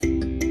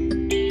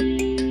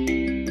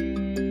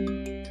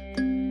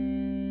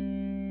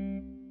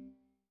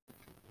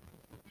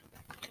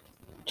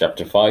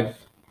Chapter 5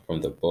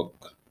 from the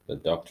book The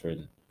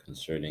Doctrine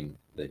Concerning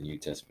the New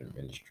Testament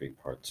Ministry,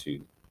 Part 2.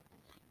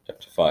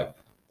 Chapter 5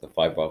 The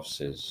Five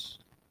Offices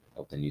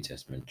of the New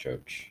Testament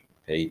Church,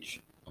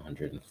 page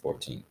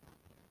 114.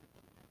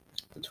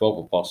 The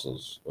 12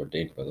 apostles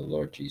ordained by the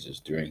Lord Jesus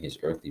during his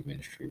earthly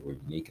ministry were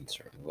unique in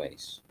certain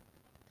ways.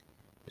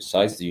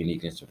 Besides the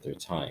uniqueness of their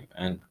time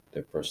and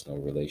their personal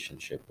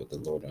relationship with the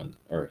Lord on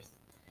earth,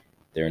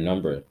 their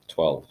number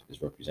 12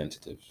 is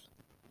representative.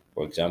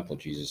 For example,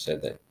 Jesus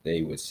said that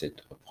they would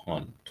sit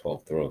upon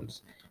 12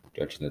 thrones,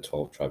 judging the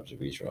 12 tribes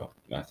of Israel,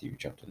 Matthew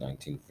chapter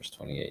 19, verse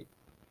 28.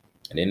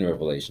 And in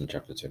Revelation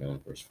chapter 21,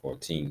 verse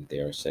 14, they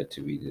are said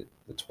to be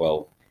the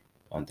 12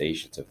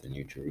 foundations of the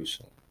New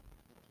Jerusalem.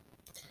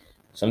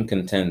 Some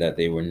contend that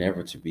they were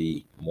never to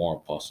be more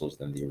apostles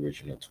than the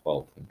original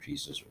 12 whom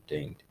Jesus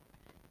ordained.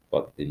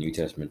 But the New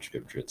Testament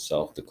scripture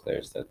itself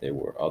declares that there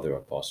were other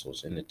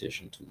apostles in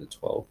addition to the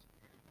 12,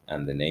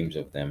 and the names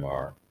of them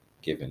are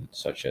given,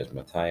 such as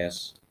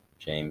Matthias,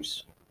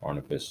 James,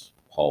 Barnabas,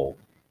 Paul,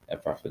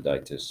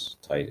 Epaphroditus,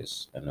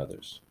 Titus, and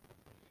others.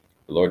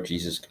 The Lord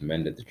Jesus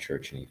commended the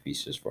church in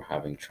Ephesus for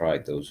having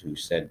tried those who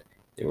said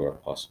they were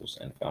apostles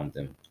and found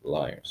them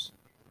liars.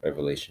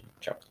 Revelation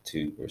chapter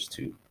 2, verse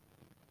 2.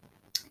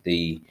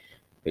 The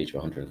page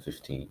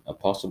 115.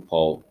 Apostle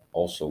Paul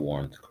also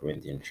warned the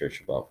Corinthian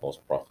church about false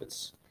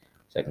prophets.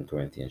 2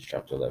 Corinthians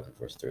chapter 11,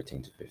 verse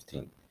 13 to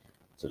 15.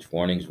 Such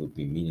warnings would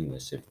be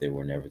meaningless if there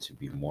were never to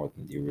be more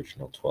than the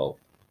original 12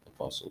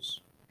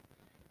 apostles.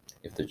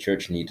 If the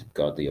church needed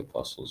godly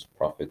apostles,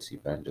 prophets,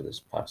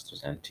 evangelists,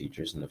 pastors, and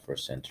teachers in the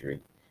first century,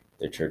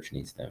 the church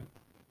needs them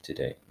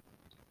today.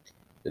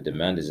 The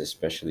demand is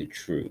especially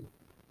acute,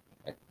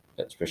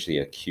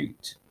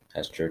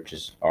 as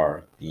churches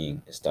are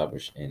being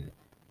established in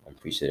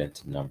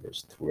unprecedented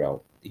numbers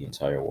throughout the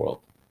entire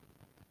world.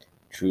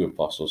 True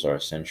apostles are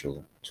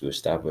essential to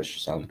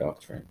establish sound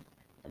doctrine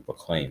and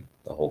proclaim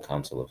the whole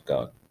counsel of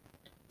God.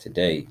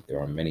 Today, there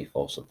are many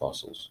false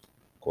apostles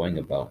going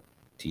about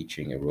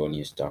teaching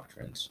erroneous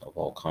doctrines of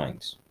all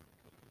kinds.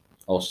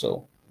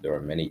 Also, there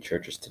are many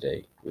churches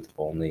today with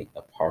only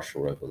a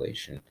partial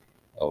revelation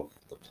of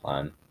the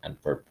plan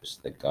and purpose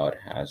that God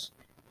has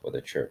for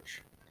the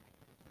church.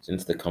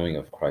 Since the coming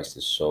of Christ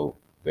is so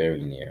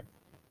very near,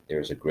 there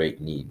is a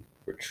great need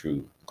for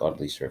true,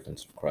 godly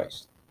servants of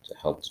Christ to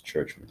help the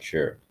church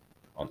mature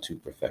unto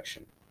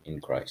perfection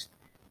in Christ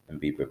and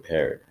be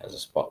prepared as a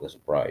spotless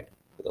bride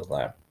for the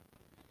Lamb,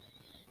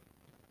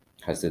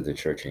 as did the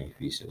church in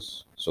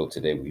Ephesus. So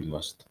today we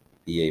must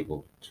be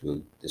able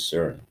to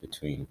discern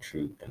between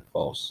true and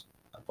false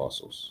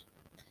apostles.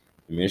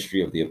 The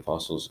ministry of the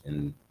apostles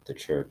in the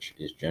church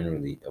is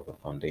generally of a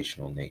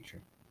foundational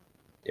nature.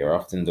 They are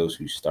often those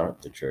who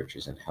start the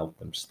churches and help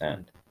them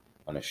stand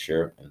on a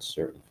sure and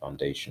certain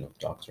foundation of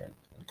doctrine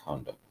and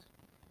conduct.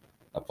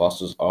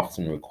 Apostles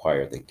often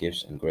require the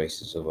gifts and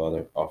graces of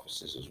other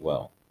offices as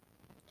well.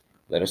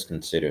 Let us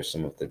consider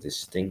some of the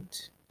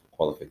distinct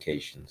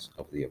qualifications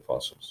of the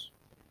apostles.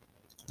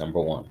 Number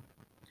 1.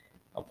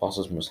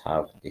 Apostles must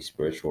have a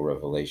spiritual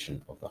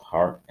revelation of the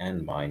heart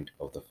and mind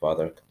of the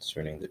Father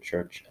concerning the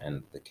church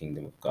and the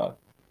kingdom of God.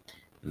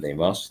 And they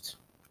must,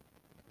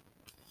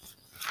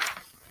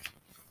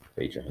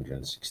 page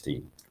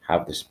 116,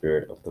 have the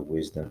spirit of the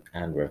wisdom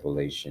and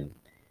revelation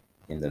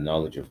in the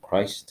knowledge of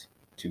Christ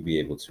to be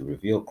able to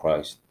reveal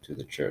Christ to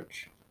the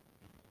church.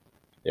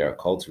 They are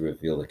called to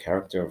reveal the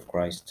character of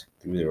Christ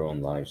through their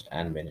own lives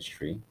and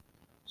ministry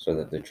so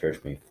that the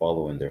church may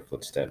follow in their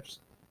footsteps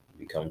and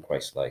become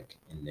Christ-like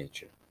in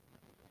nature.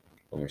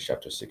 Romans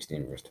chapter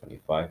 16, verse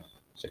 25,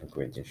 2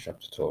 Corinthians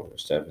chapter 12,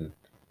 verse 7,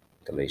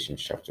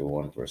 Galatians chapter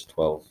 1, verse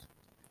 12,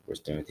 1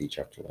 Timothy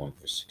chapter 1,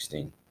 verse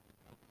 16.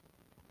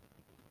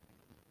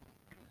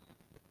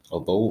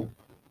 Although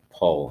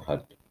Paul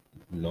had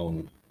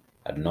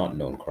not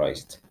known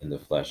Christ in the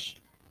flesh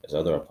as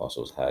other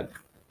apostles had,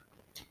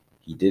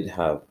 he did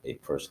have a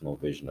personal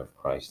vision of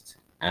Christ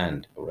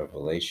and a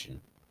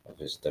revelation of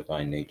his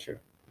divine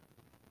nature.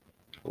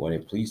 But when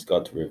it pleased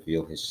God to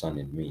reveal his Son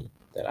in me,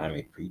 that I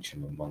may preach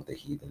him among the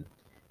heathen,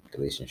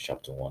 Galatians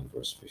chapter 1,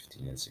 verse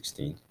 15 and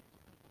 16,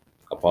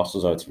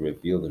 apostles are to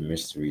reveal the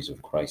mysteries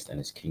of Christ and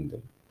his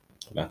kingdom,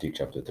 Matthew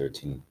chapter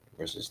 13,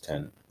 verses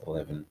 10,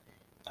 11,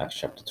 Acts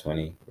chapter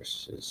 20,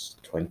 verses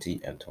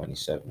 20 and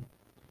 27.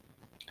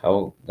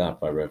 How that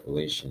by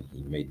revelation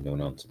he made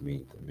known unto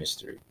me the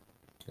mystery,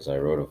 as I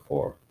wrote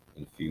afore,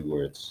 in few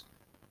words,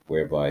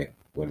 whereby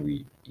when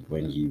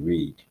ye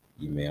read,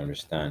 ye may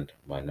understand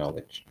my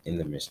knowledge in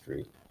the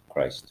mystery of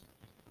Christ,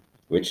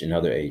 which in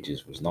other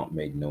ages was not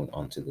made known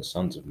unto the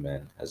sons of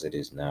men, as it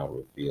is now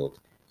revealed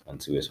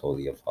unto his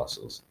holy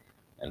apostles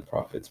and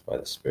prophets by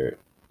the Spirit.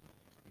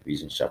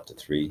 Ephesians chapter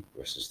 3,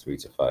 verses 3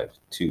 to 5.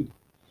 2.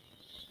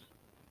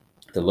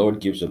 The Lord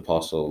gives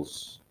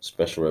apostles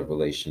special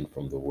revelation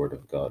from the Word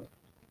of God.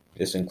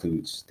 This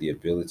includes the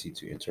ability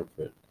to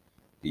interpret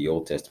the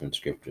Old Testament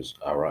scriptures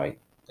aright,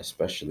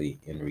 especially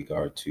in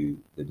regard to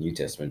the New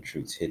Testament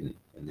truths hidden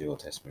in the Old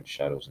Testament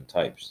shadows and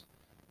types.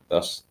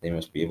 Thus, they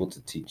must be able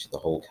to teach the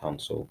whole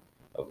counsel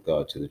of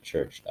God to the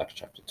church, Acts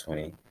chapter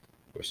 20,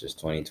 verses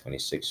 20,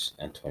 26,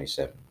 and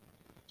 27.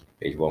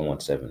 Page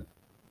 117.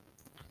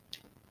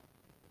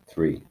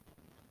 3.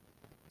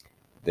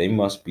 They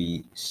must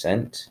be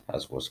sent,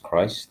 as was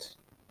Christ.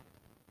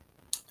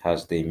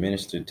 As they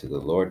ministered to the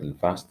Lord and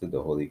fasted,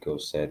 the Holy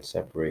Ghost said,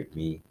 separate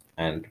me,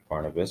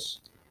 Barnabas,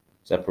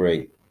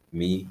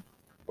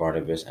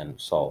 and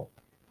Saul,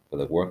 for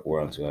the work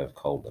whereunto I have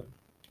called them.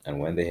 And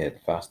when they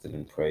had fasted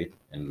and prayed,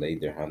 and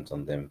laid their hands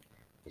on them,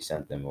 he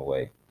sent them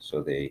away.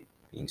 So they,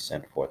 being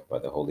sent forth by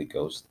the Holy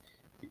Ghost,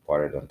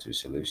 departed unto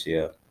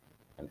Seleucia,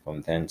 and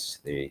from thence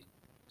they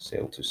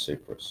sailed to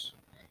Cyprus.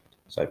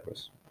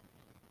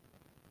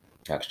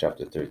 Acts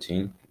chapter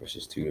 13,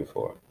 verses 2 to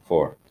 4.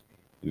 4.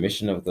 The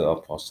mission of the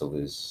apostle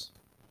is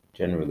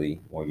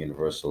generally more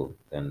universal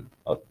than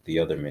the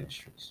other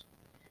ministries.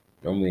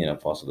 Normally, an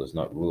apostle does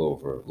not rule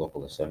over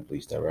local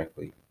assemblies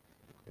directly.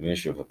 The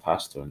ministry of a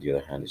pastor, on the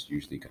other hand, is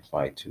usually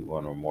confined to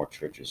one or more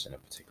churches in a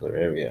particular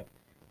area,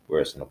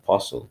 whereas an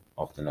apostle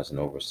often has an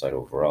oversight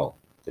over all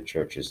the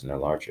churches in a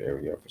larger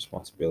area of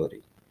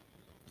responsibility.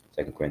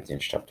 2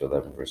 Corinthians chapter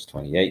 11, verse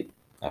 28,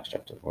 Acts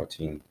chapter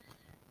 14,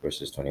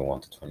 verses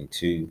 21 to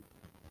 22,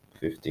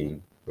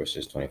 15,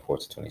 verses 24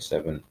 to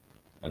 27,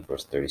 and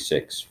verse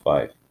 36.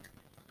 5.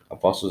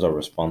 Apostles are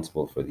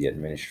responsible for the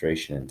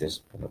administration and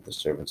discipline of the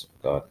servants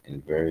of God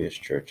in various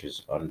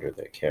churches under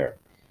their care.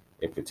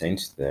 It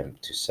pertains to them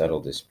to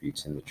settle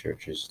disputes in the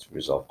churches, to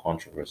resolve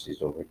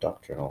controversies over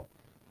doctrinal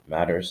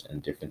matters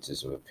and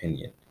differences of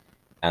opinion,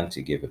 and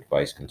to give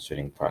advice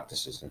concerning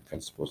practices and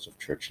principles of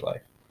church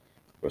life.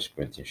 1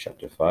 Corinthians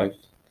chapter 5,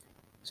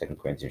 2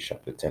 Corinthians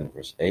chapter 10,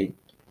 verse 8,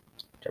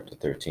 chapter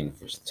 13,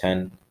 verse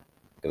 10,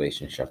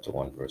 Galatians chapter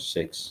 1, verse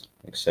 6,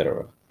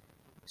 etc.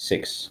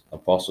 6.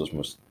 Apostles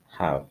must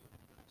have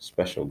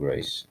special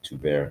grace to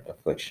bear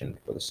affliction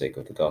for the sake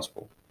of the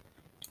gospel.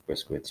 1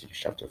 Corinthians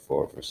chapter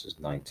 4, verses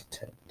 9 to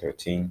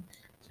 13,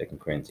 2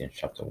 Corinthians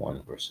chapter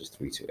 1, verses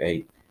 3 to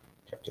 8,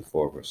 chapter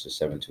 4, verses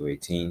 7 to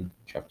 18,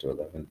 chapter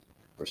 11,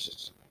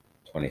 verses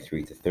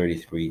 23 to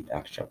 33,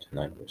 Acts chapter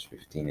 9, verse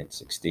 15 and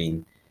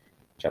 16,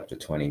 chapter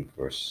 20,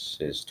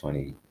 verses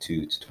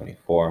 22 to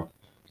 24,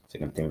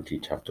 2 Timothy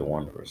chapter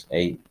 1, verse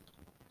 8,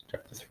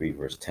 chapter 3,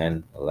 verse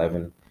 10,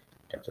 11,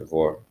 chapter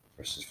 4,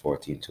 verses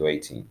 14 to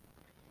 18.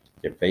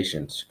 Their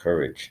patience,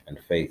 courage, and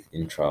faith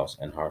in trials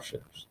and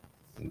hardships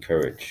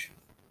encourage.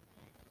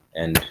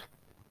 End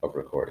of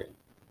recording.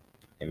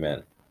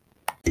 Amen.